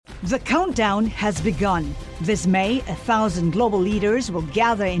The countdown has begun. This May, 1,000 global leaders will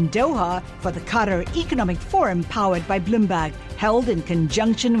gather in Doha for the Qatar Economic Forum powered by Bloomberg, held in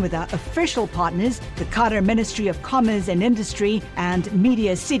conjunction with our official partners, the Qatar Ministry of Commerce and Industry and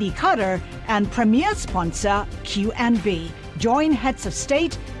Media City Qatar, and premier sponsor QNB. Join heads of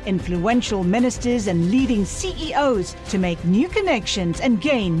state, influential ministers, and leading CEOs to make new connections and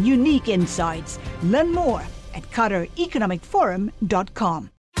gain unique insights. Learn more at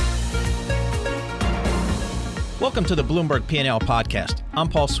QatarEconomicForum.com. Welcome to the Bloomberg P&L podcast. I'm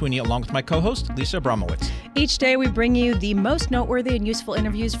Paul Sweeney along with my co-host, Lisa Abramowitz. Each day we bring you the most noteworthy and useful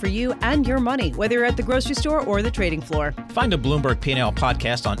interviews for you and your money, whether you're at the grocery store or the trading floor. Find a Bloomberg P&L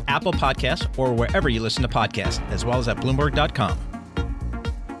podcast on Apple Podcasts or wherever you listen to podcasts, as well as at Bloomberg.com.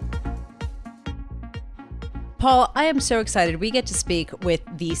 Paul, I am so excited. We get to speak with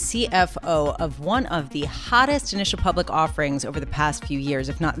the CFO of one of the hottest initial public offerings over the past few years,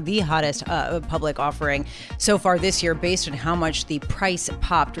 if not the hottest public offering so far this year, based on how much the price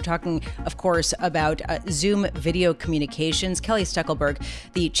popped. We're talking, of course, about Zoom Video Communications. Kelly Steckelberg,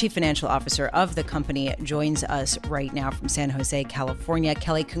 the Chief Financial Officer of the company, joins us right now from San Jose, California.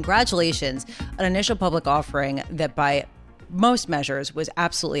 Kelly, congratulations on an initial public offering that by most measures was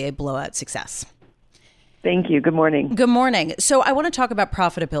absolutely a blowout success. Thank you. Good morning. Good morning. So I want to talk about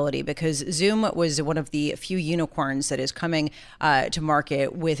profitability because Zoom was one of the few unicorns that is coming to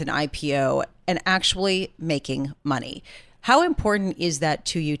market with an IPO and actually making money. How important is that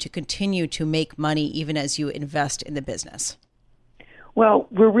to you to continue to make money even as you invest in the business? Well,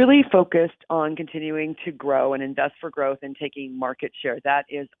 we're really focused on continuing to grow and invest for growth and taking market share. That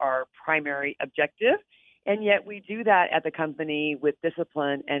is our primary objective. And yet we do that at the company with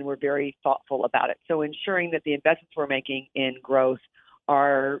discipline, and we're very thoughtful about it. So ensuring that the investments we're making in growth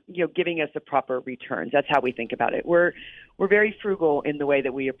are, giving us the proper returns. That's how we think about it. We're very frugal in the way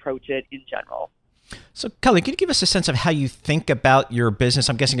that we approach it in general. So, Kelly, can you give us a sense of how you think about your business?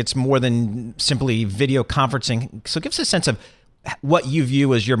 I'm guessing it's more than simply video conferencing. So give us a sense of what you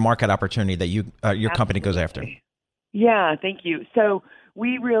view as your market opportunity that your company goes after. Yeah, thank you. So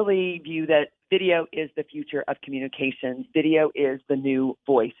we really view that video is the future of communications. Video is the new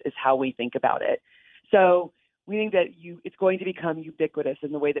voice, is how we think about it. So we think that it's going to become ubiquitous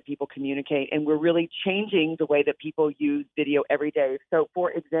in the way that people communicate, and we're really changing the way that people use video every day. So,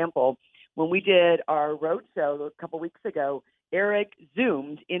 for example, when we did our roadshow a couple weeks ago, Eric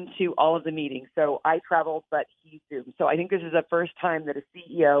Zoomed into all of the meetings. So I traveled, but he Zoomed. So I think this is the first time that a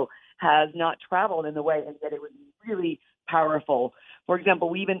CEO has not traveled in the way, and yet it was really powerful. For example,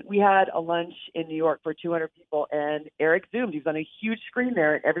 we had a lunch in New York for 200 people, and Eric Zoomed. He was on a huge screen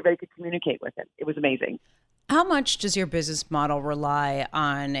there, and everybody could communicate with him. It was amazing. How much does your business model rely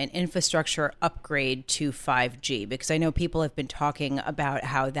on an infrastructure upgrade to 5G? Because I know people have been talking about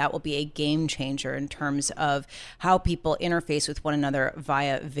how that will be a game changer in terms of how people interface with one another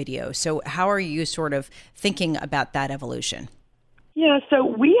via video. So how are you sort of thinking about that evolution? Yeah, so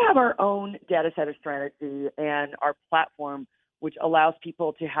we have our own data center strategy and our platform, which allows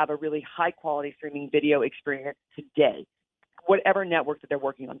people to have a really high quality streaming video experience today, whatever network that they're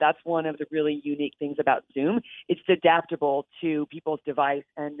working on. That's one of the really unique things about Zoom. It's adaptable to people's device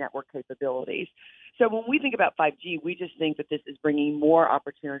and network capabilities. So when we think about 5G, we just think that this is bringing more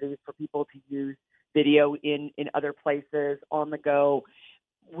opportunities for people to use video in other places, on the go.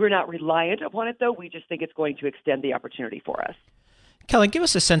 We're not reliant upon it, though. We just think it's going to extend the opportunity for us. Kelly, give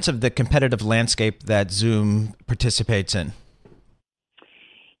us a sense of the competitive landscape that Zoom participates in.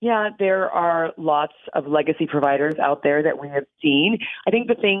 Yeah, there are lots of legacy providers out there that we have seen. I think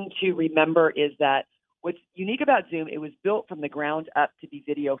the thing to remember is that what's unique about Zoom, it was built from the ground up to be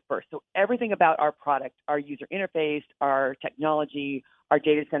video first. So everything about our product, our user interface, our technology, our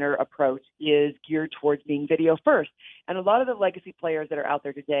data center approach is geared towards being video first. And a lot of the legacy players that are out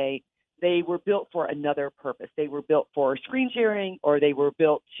there today, they were built for another purpose. They were built for screen sharing, or they were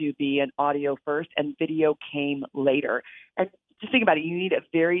built to be an audio first, and video came later. And just think about it. You need a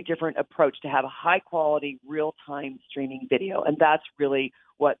very different approach to have a high quality, real time streaming video. And that's really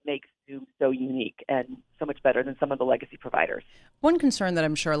what makes Zoom so unique and so much better than some of the legacy providers. One concern that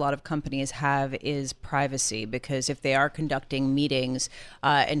I'm sure a lot of companies have is privacy, because if they are conducting meetings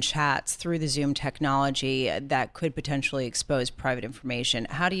and chats through the Zoom technology, that could potentially expose private information.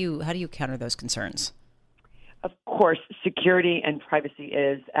 How do you counter those concerns? Of course, security and privacy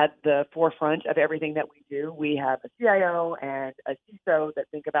is at the forefront of everything that we do. We have a CIO and a CISO that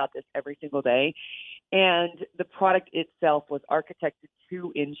think about this every single day. And the product itself was architected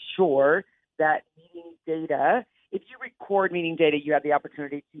to ensure that meeting data if you record meeting data, you have the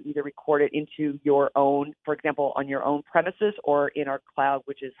opportunity to either record it into your own, for example, on your own premises or in our cloud,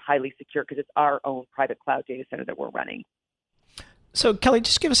 which is highly secure because it's our own private cloud data center that we're running. So, Kelly,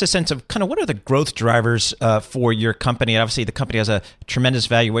 just give us a sense of kind of what are the growth drivers for your company. Obviously, the company has a tremendous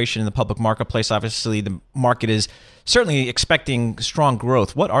valuation in the public marketplace. Obviously, the market is certainly expecting strong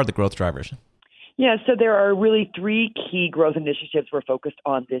growth. What are the growth drivers? Yeah, so there are really three key growth initiatives we're focused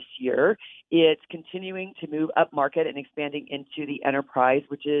on this year. It's continuing to move up market and expanding into the enterprise,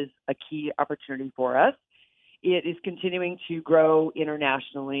 which is a key opportunity for us. It is continuing to grow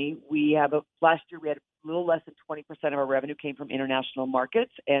internationally. Last year we had a little less than 20% of our revenue came from international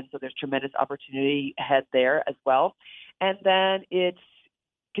markets, and so there's tremendous opportunity ahead there as well. And then it's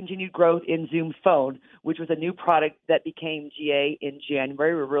continued growth in Zoom Phone, which was a new product that became GA in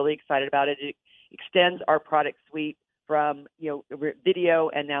January. We're really excited about it. It extends our product suite from video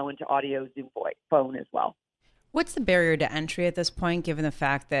and now into audio Zoom Phone as well. What's the barrier to entry at this point, given the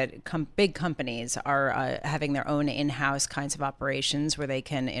fact that big companies are having their own in-house kinds of operations where they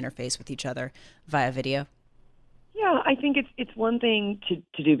can interface with each other via video? Yeah, I think it's one thing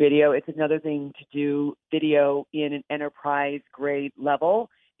to do video. It's another thing to do video in an enterprise-grade level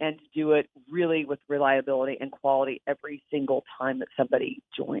and to do it really with reliability and quality every single time that somebody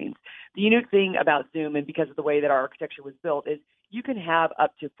joins. The unique thing about Zoom, and because of the way that our architecture was built, is you can have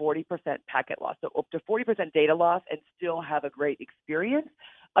up to 40% packet loss, so up to 40% data loss and still have a great experience.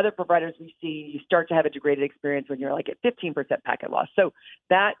 Other providers we see, you start to have a degraded experience when you're like at 15% packet loss. So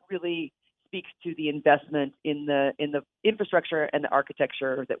that really speaks to the investment in the infrastructure and the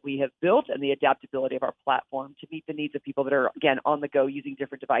architecture that we have built and the adaptability of our platform to meet the needs of people that are, again, on the go using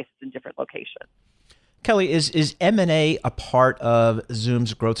different devices in different locations. Kelly, is M&A a part of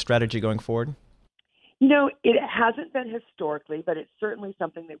Zoom's growth strategy going forward? It hasn't been historically, but it's certainly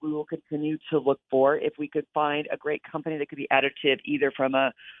something that we will continue to look for. If we could find a great company that could be additive, either from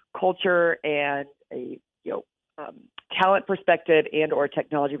a culture and a talent perspective and or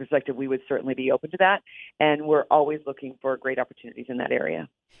technology perspective, we would certainly be open to that. And we're always looking for great opportunities in that area.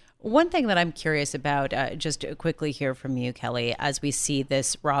 One thing that I'm curious about, just to quickly hear from you, Kelly, as we see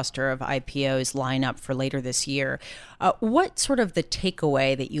this roster of IPOs line up for later this year, what's sort of the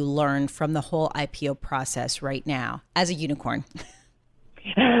takeaway that you learned from the whole IPO process right now as a unicorn?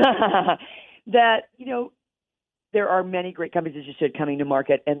 That, there are many great companies, as you said, coming to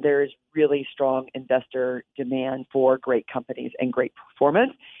market, and there's really strong investor demand for great companies and great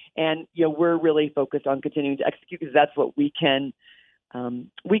performance. And, we're really focused on continuing to execute because that's what we can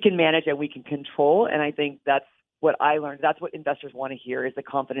manage and we can control. And I think that's what I learned. That's what investors want to hear, is the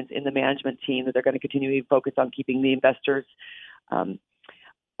confidence in the management team that they're going to continue to focus on keeping the investors,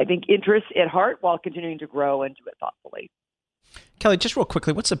 interests at heart while continuing to grow and do it thoughtfully. Kelly, just real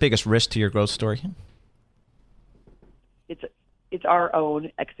quickly, what's the biggest risk to your growth story? It's our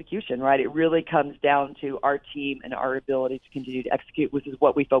own execution, right? It really comes down to our team and our ability to continue to execute, which is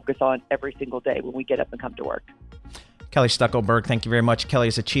what we focus on every single day when we get up and come to work. Kelly Stuckelberg, thank you very much. Kelly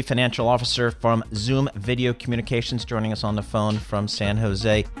is the Chief Financial Officer from Zoom Video Communications, joining us on the phone from San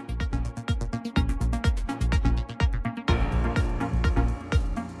Jose.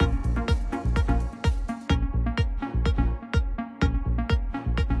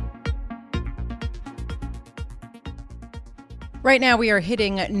 Right now, we are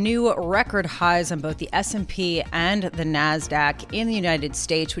hitting new record highs on both the S&P and the NASDAQ in the United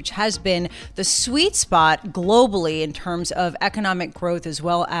States, which has been the sweet spot globally in terms of economic growth as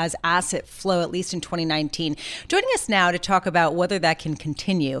well as asset flow, at least in 2019. Joining us now to talk about whether that can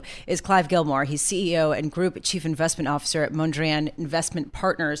continue is Clive Gilmore. He's CEO and Group Chief Investment Officer at Mondrian Investment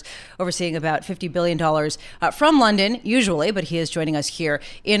Partners, overseeing about $50 billion from London, usually, but he is joining us here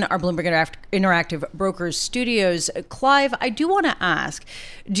in our Bloomberg Interactive Brokers studios. Clive, I do want to ask,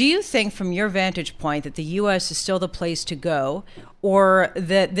 do you think from your vantage point that the U.S. is still the place to go, or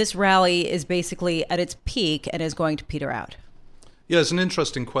that this rally is basically at its peak and is going to peter out? Yeah, it's an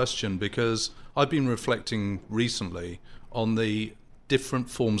interesting question because I've been reflecting recently on the different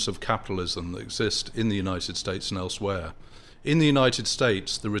forms of capitalism that exist in the United States and elsewhere. In the United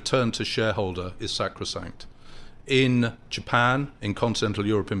States, the return to shareholder is sacrosanct. In Japan, in continental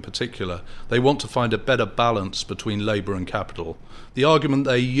Europe in particular, they want to find a better balance between labour and capital. The argument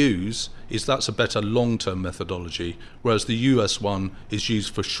they use is that's a better long-term methodology, whereas the US one is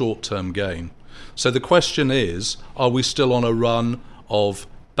used for short-term gain. So the question is, are we still on a run of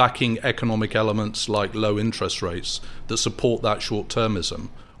backing economic elements like low interest rates that support that short-termism,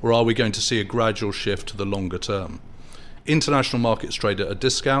 or are we going to see a gradual shift to the longer term? International markets trade at a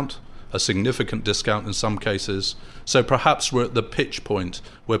discount. a significant discount in some cases. So perhaps we're at the pitch point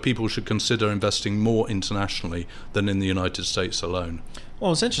where people should consider investing more internationally than in the United States alone.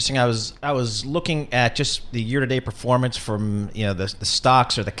 Well, it's interesting. I was looking at just the year-to-date performance from the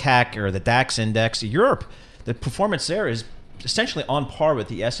stocks or the CAC or the DAX index. Europe, the performance there is essentially on par with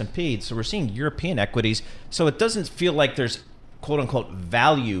the S&P. So we're seeing European equities. So it doesn't feel like there's quote-unquote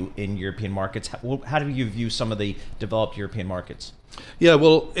value in European markets. How do you view some of the developed European markets? Yeah,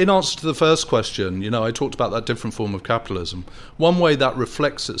 well, in answer to the first question, I talked about that different form of capitalism. One way that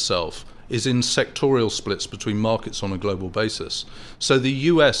reflects itself is in sectorial splits between markets on a global basis. So the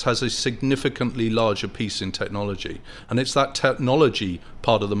US has a significantly larger piece in technology, and it's that technology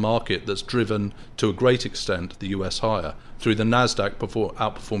part of the market that's driven to a great extent the US higher through the NASDAQ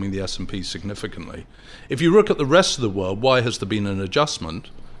outperforming the S&P significantly. If you look at the rest of the world, why has there been an adjustment?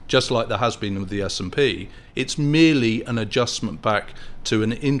 Just like there has been with the S&P, it's merely an adjustment back to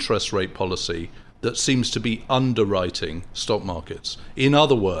an interest rate policy that seems to be underwriting stock markets. In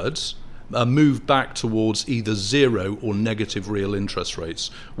other words, a move back towards either zero or negative real interest rates,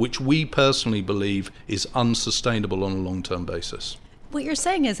 which we personally believe is unsustainable on a long-term basis. What you're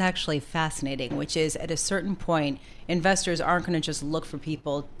saying is actually fascinating, which is at a certain point, investors aren't going to just look for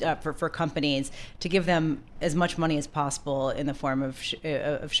people, for companies to give them as much money as possible in the form of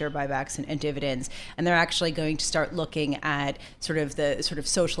share buybacks and dividends. And they're actually going to start looking at the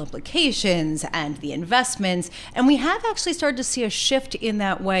social implications and the investments. And we have actually started to see a shift in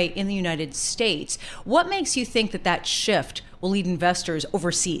that way in the United States. What makes you think that shift will lead investors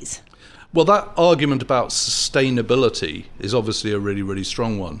overseas? Well, that argument about sustainability is obviously a really, really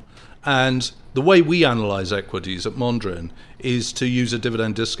strong one. And the way we analyze equities at Mondrian is to use a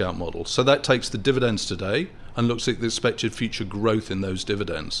dividend discount model. So that takes the dividends today and looks at the expected future growth in those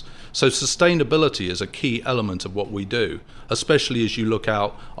dividends. So sustainability is a key element of what we do, especially as you look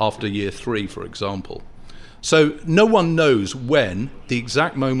out after year 3, for example. So no one knows when the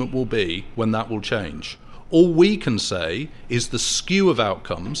exact moment will be when that will change. All we can say is the skew of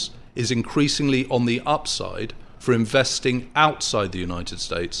outcomes is increasingly on the upside for investing outside the United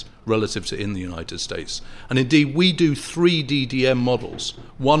States relative to in the United States. And indeed, we do 3 DDM models,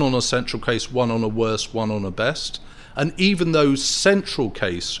 one on a central case, one on a worst, one on a best. And even though central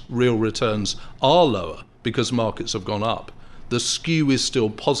case real returns are lower because markets have gone up, the skew is still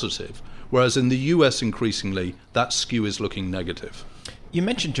positive. Whereas in the US, increasingly, that skew is looking negative. You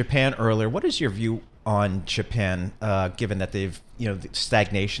mentioned Japan earlier. What is your view on Japan, given that they've, the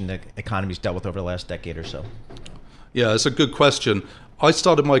stagnation the economy's dealt with over the last decade or so? Yeah, it's a good question. I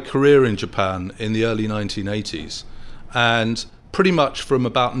started my career in Japan in the early 1980s, and pretty much from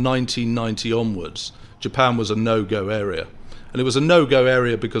about 1990 onwards, Japan was a no-go area. And it was a no-go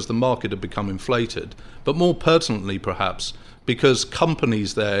area because the market had become inflated, but more pertinently perhaps because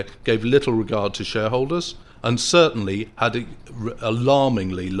companies there gave little regard to shareholders and certainly had an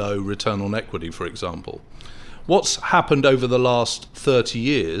alarmingly low return on equity, for example. What's happened over the last 30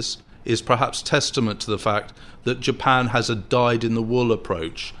 years is perhaps testament to the fact that Japan has a dyed-in-the-wool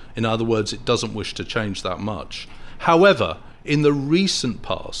approach. In other words, it doesn't wish to change that much. However, in the recent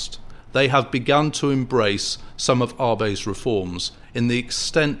past, they have begun to embrace some of Abe's reforms in the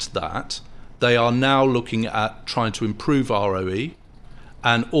extent that they are now looking at trying to improve ROE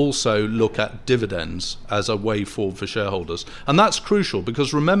and also look at dividends as a way forward for shareholders. And that's crucial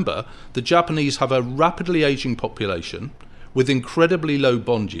because remember, the Japanese have a rapidly aging population with incredibly low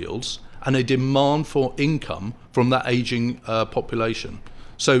bond yields and a demand for income from that aging population.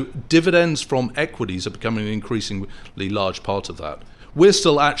 So dividends from equities are becoming an increasingly large part of that. We're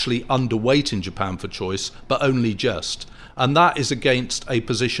still actually underweight in Japan for choice, but only just. And that is against a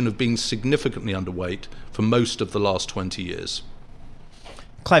position of being significantly underweight for most of the last 20 years.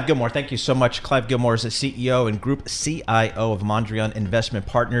 Clive Gilmore, thank you so much. Clive Gilmore is the CEO and Group CIO of Mondrian Investment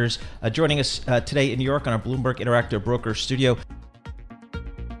Partners, joining us today in New York on our Bloomberg Interactive Broker Studio.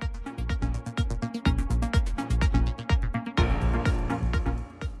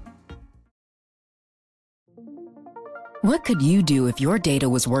 What could you do if your data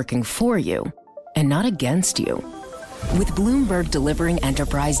was working for you and not against you? With Bloomberg delivering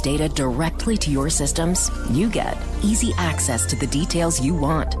enterprise data directly to your systems, you get easy access to the details you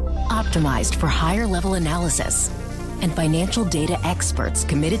want, optimized for higher-level analysis, and financial data experts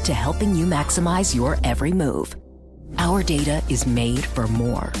committed to helping you maximize your every move. Our data is made for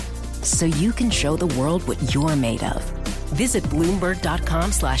more, so you can show the world what you're made of. Visit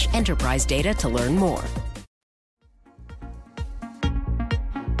Bloomberg.com/enterprise data to learn more.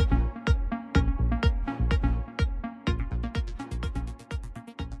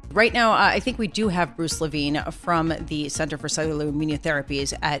 Right now, I think we do have Bruce Levine from the Center for Cellular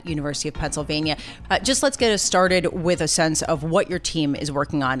Immunotherapies at University of Pennsylvania. Just let's get us started with a sense of what your team is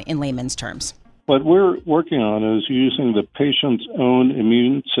working on in layman's terms. What we're working on is using the patient's own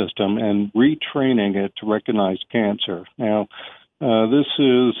immune system and retraining it to recognize cancer. Now, this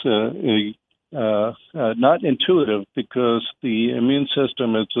is not intuitive because the immune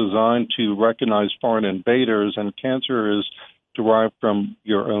system is designed to recognize foreign invaders, and cancer is derived from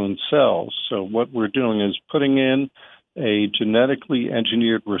your own cells. So what we're doing is putting in a genetically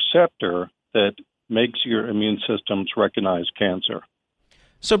engineered receptor that makes your immune systems recognize cancer.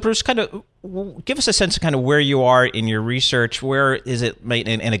 So, Bruce, kind of give us a sense of kind of where you are in your research. Where is it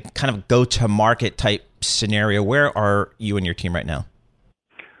in a kind of go-to-market type scenario? Where are you and your team right now?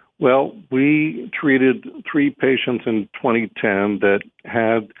 Well, we treated 3 patients in 2010 that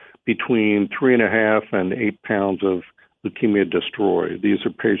had between 3.5 and 8 pounds of leukemia destroyed. These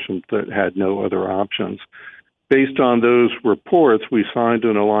are patients that had no other options. Based on those reports, we signed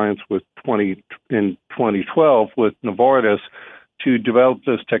an alliance in 2012 with Novartis to develop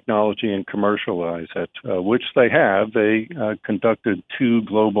this technology and commercialize it, which they have. They conducted 2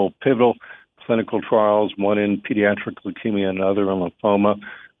 global pivotal clinical trials, one in pediatric leukemia and another in lymphoma,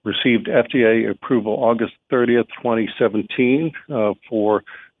 received FDA approval August 30th, 2017 for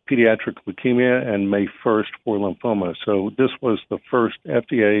pediatric leukemia and May 1st for lymphoma. So this was the first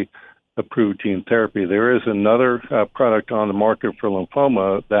FDA-approved gene therapy. There is another product on the market for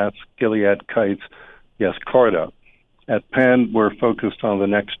lymphoma, that's Gilead Kite's Yescarta. At Penn, we're focused on the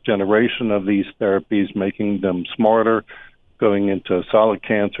next generation of these therapies, making them smarter, going into solid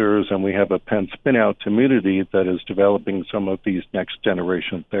cancers, and we have a Penn spin-out community that is developing some of these next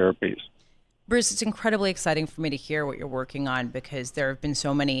generation therapies. Bruce, it's incredibly exciting for me to hear what you're working on because there have been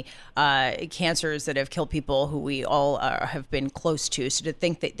so many cancers that have killed people who we all have been close to. So to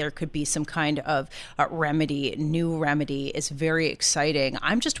think that there could be some kind of new remedy is very exciting.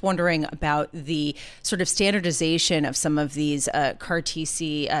 I'm just wondering about the sort of standardization of some of these CAR T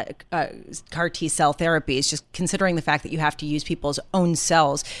cell therapies, just considering the fact that you have to use people's own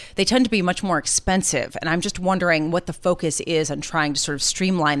cells. They tend to be much more expensive. And I'm just wondering what the focus is on trying to sort of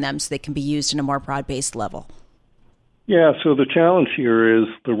streamline them so they can be used in a more broad-based level. Yeah, so the challenge here is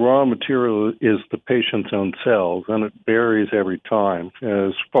the raw material is the patient's own cells, and it varies every time.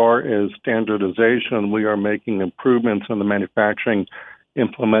 As far as standardization, we are making improvements in the manufacturing,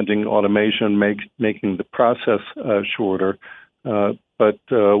 implementing automation, making the process shorter. But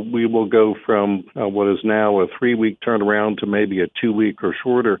we will go from what is now a 3-week turnaround to maybe a 2-week or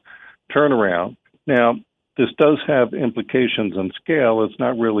shorter turnaround. Now, this does have implications on scale. It's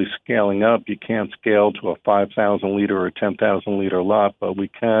not really scaling up. You can't scale to a 5,000-liter or 10,000-liter lot, but we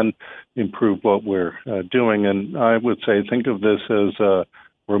can improve what we're doing. And I would say think of this as a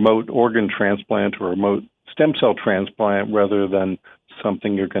remote organ transplant or remote stem cell transplant rather than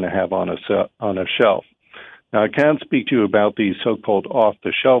something you're going to have on a shelf. Now, I can speak to you about these so-called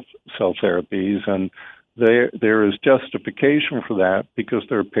off-the-shelf cell therapies, and there is justification for that because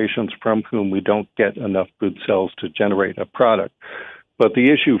there are patients from whom we don't get enough good cells to generate a product. But the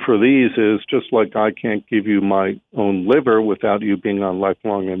issue for these is just like I can't give you my own liver without you being on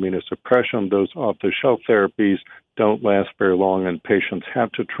lifelong immunosuppression, those off-the-shelf therapies don't last very long, and patients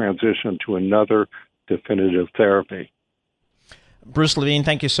have to transition to another definitive therapy. Bruce Levine,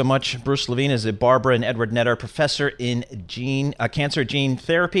 thank you so much. Bruce Levine is a Barbara and Edward Netter professor in cancer gene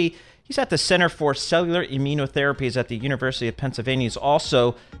therapy. He's at the Center for Cellular Immunotherapies at the University of Pennsylvania. He's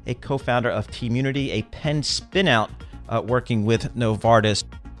also a co-founder of T-Immunity, a Penn spin-out working with Novartis.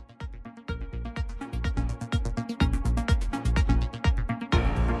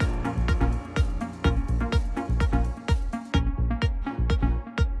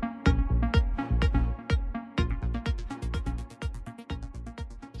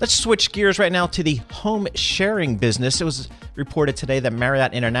 Let's switch gears right now to the home sharing business. It was reported today that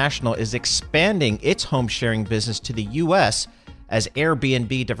Marriott International is expanding its home sharing business to the U.S. as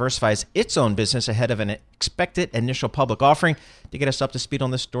Airbnb diversifies its own business ahead of an expected initial public offering. To get us up to speed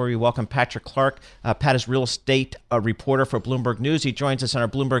on this story, we welcome Patrick Clark. Pat is real estate reporter for Bloomberg News. He joins us in our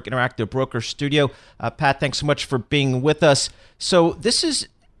Bloomberg Interactive Broker studio. Pat, thanks so much for being with us. So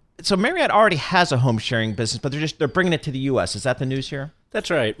Marriott already has a home sharing business, but they're bringing it to the U.S. Is that the news here? That's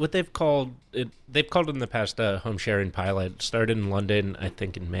right. What they've called in the past a home sharing pilot. Started in London, I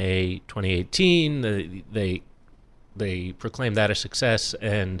think, in May 2018. They proclaimed that a success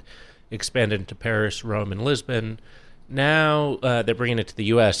and expanded to Paris, Rome, and Lisbon. Now they're bringing it to the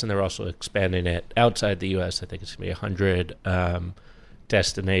U.S. and they're also expanding it outside the U.S. I think it's going to be 100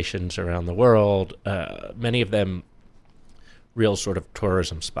 destinations around the world. Many of them real sort of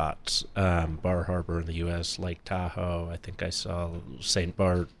tourism spots. Bar Harbor in the U.S., Lake Tahoe. I think I saw St.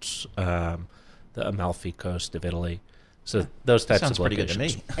 Bart's, the Amalfi Coast of Italy. So those types of locations. Sounds pretty good to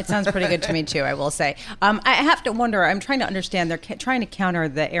me. It sounds pretty good to me, too, I will say. I have to wonder, I'm trying to understand, they're trying to counter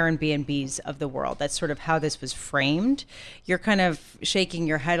the Airbnbs of the world. That's sort of how this was framed. You're kind of shaking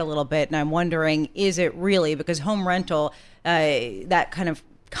your head a little bit, and I'm wondering, is it really? Because home rental, that kind of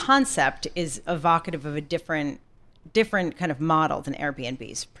concept is evocative of a different kind of model than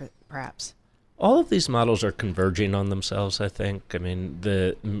Airbnbs, perhaps. All of these models are converging on themselves, I think. I mean,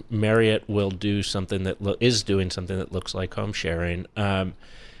 the Marriott will do something that is doing something that looks like home sharing. I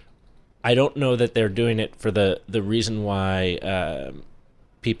don't know that they're doing it for the reason why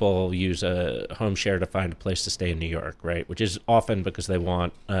people use a home share to find a place to stay in New York, right? Which is often because they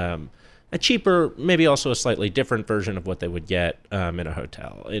want a cheaper, maybe also a slightly different version of what they would get in a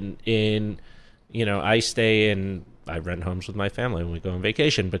hotel. I rent homes with my family when we go on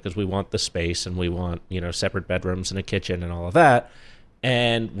vacation because we want the space and we want, separate bedrooms and a kitchen and all of that.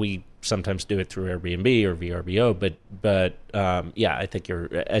 And we sometimes do it through Airbnb or VRBO. But I think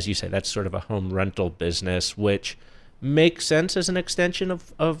as you say, that's sort of a home rental business, which makes sense as an extension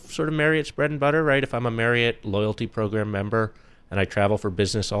of sort of Marriott's bread and butter, right? If I'm a Marriott loyalty program member and I travel for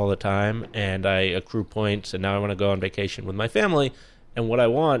business all the time and I accrue points and now I want to go on vacation with my family, and what I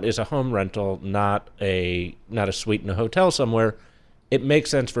want is a home rental, not a suite in a hotel somewhere, it makes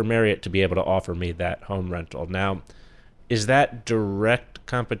sense for Marriott to be able to offer me that home rental. Now, is that direct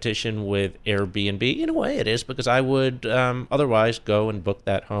competition with Airbnb? In a way it is, because I would otherwise go and book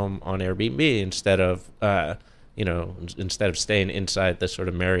that home on Airbnb instead of staying inside the sort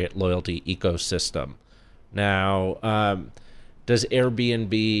of Marriott loyalty ecosystem. Now, does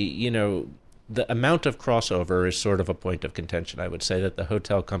Airbnb, the amount of crossover is sort of a point of contention. I would say that the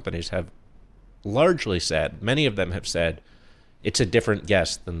hotel companies have largely said, many of them have said, it's a different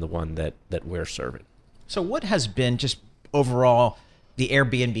guest than the one that we're serving. So what has been just overall the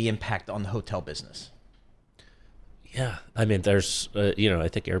Airbnb impact on the hotel business? Yeah, I mean, there's, I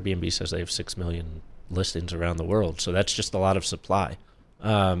think Airbnb says they have 6 million listings around the world. So that's just a lot of supply.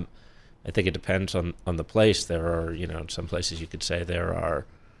 I think it depends on the place. There are, in some places you could say there are,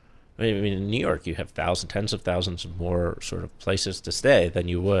 I mean, in New York, you have tens of thousands of more sort of places to stay than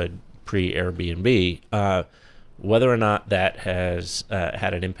you would pre-Airbnb. Whether or not that has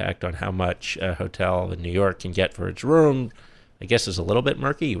had an impact on how much a hotel in New York can get for its room, I guess is a little bit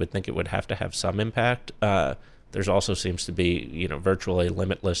murky. You would think it would have to have some impact. There's also seems to be, virtually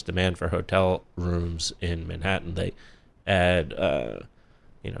limitless demand for hotel rooms in Manhattan. They add,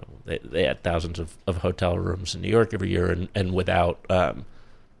 they add thousands of hotel rooms in New York every year, and without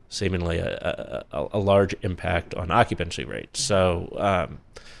seemingly a large impact on occupancy rates. So,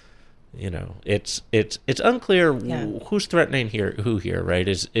 it's unclear who's threatening who here, right?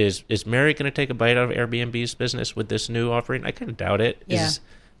 Is Marriott going to take a bite out of Airbnb's business with this new offering? I kind of doubt it. Yeah.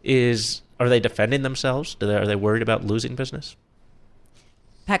 Are they defending themselves? Are they worried about losing business?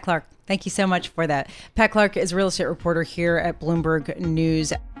 Pat Clark, thank you so much for that. Pat Clark is a real estate reporter here at Bloomberg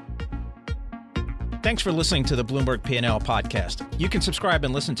News. Thanks for listening to the Bloomberg P&L podcast. You can subscribe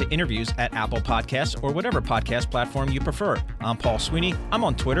and listen to interviews at Apple Podcasts or whatever podcast platform you prefer. I'm Paul Sweeney. I'm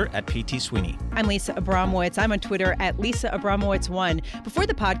on Twitter at PT Sweeney. I'm Lisa Abramowitz. I'm on Twitter at Lisa Abramowitz1. Before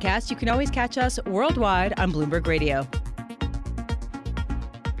the podcast, you can always catch us worldwide on Bloomberg Radio.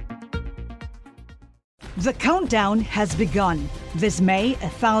 The countdown has begun. This May,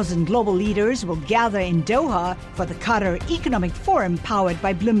 1,000 global leaders will gather in Doha for the Qatar Economic Forum powered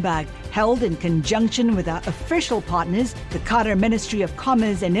by Bloomberg, held in conjunction with our official partners, the Qatar Ministry of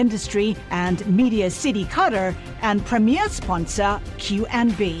Commerce and Industry and Media City Qatar, and premier sponsor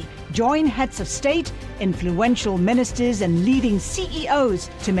QNB. Join heads of state, influential ministers, and leading CEOs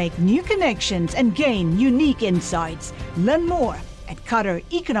to make new connections and gain unique insights. Learn more at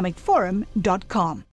QatarEconomicForum.com.